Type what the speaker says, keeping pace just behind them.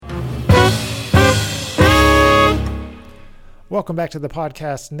Welcome back to the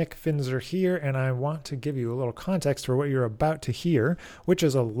podcast. Nick Finzer here, and I want to give you a little context for what you're about to hear, which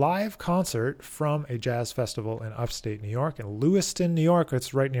is a live concert from a jazz festival in upstate New York, in Lewiston, New York.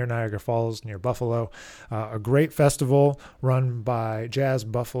 It's right near Niagara Falls, near Buffalo. A great festival run by Jazz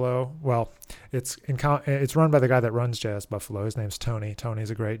Buffalo. Well, it's run by the guy that runs Jazz Buffalo. His name's Tony. Tony's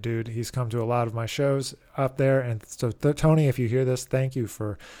a great dude. He's come to a lot of my shows up there. And so, Tony, if you hear this, thank you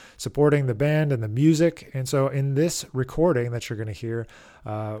for supporting the band and the music. And so in this recording that you're going to hear,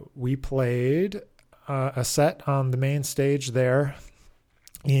 we played a set on the main stage there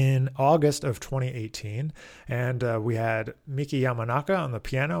in August of 2018, and we had Miki Yamanaka on the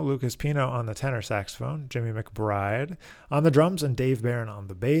piano, Lucas Pino on the tenor saxophone, Jimmy McBride on the drums, and Dave Barron on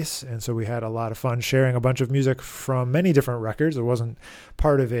the bass. And so we had a lot of fun sharing a bunch of music from many different records. It wasn't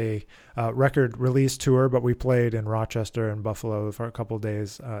part of a record release tour, but we played in Rochester and Buffalo for a couple of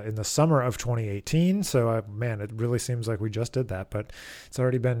days in the summer of 2018. So, man, it really seems like we just did that, but it's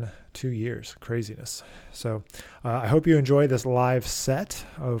already been 2 years. Craziness. So I hope you enjoy this live set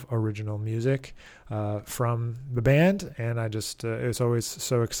of original music from the band. And it's always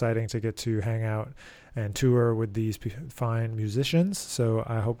so exciting to get to hang out and tour with these fine musicians. So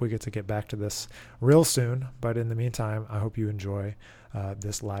I hope we get back to this real soon. But in the meantime, I hope you enjoy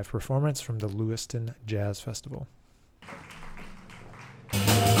this live performance from the Lewiston Jazz Festival.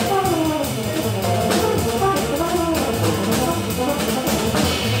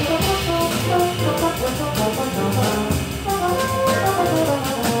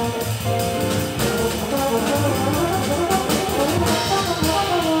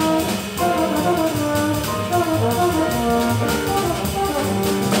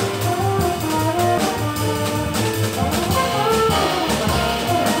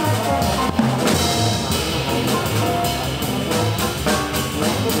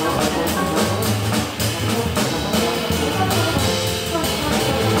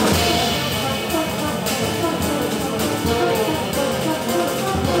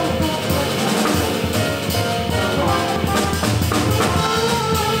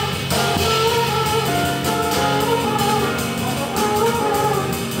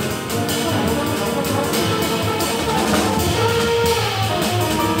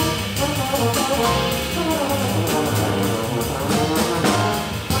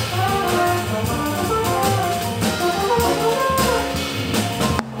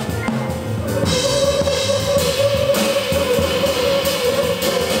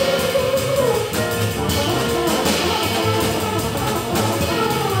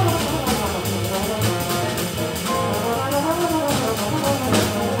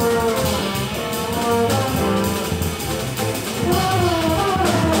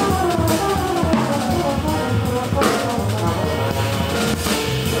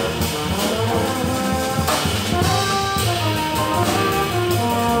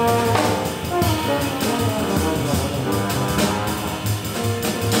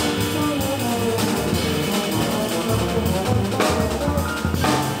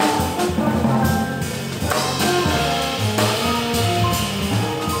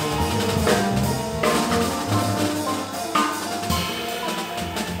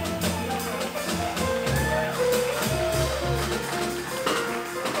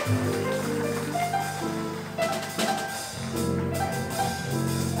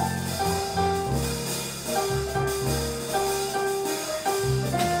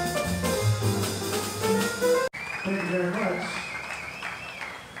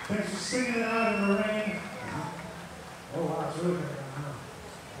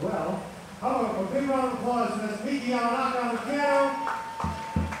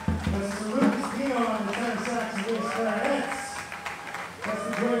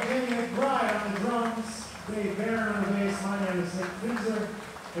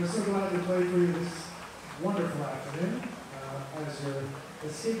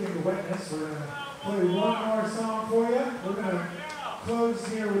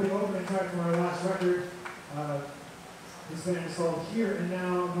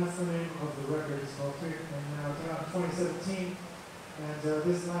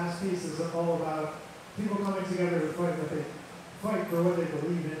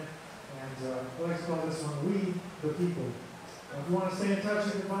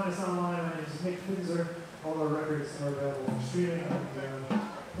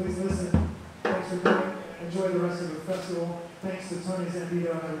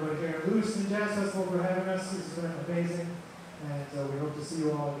 Lewiston Jazz Festival for having us. It's been amazing, and we hope to see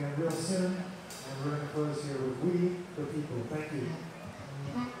you all again real soon. And we're going to close here with We the People. Thank you.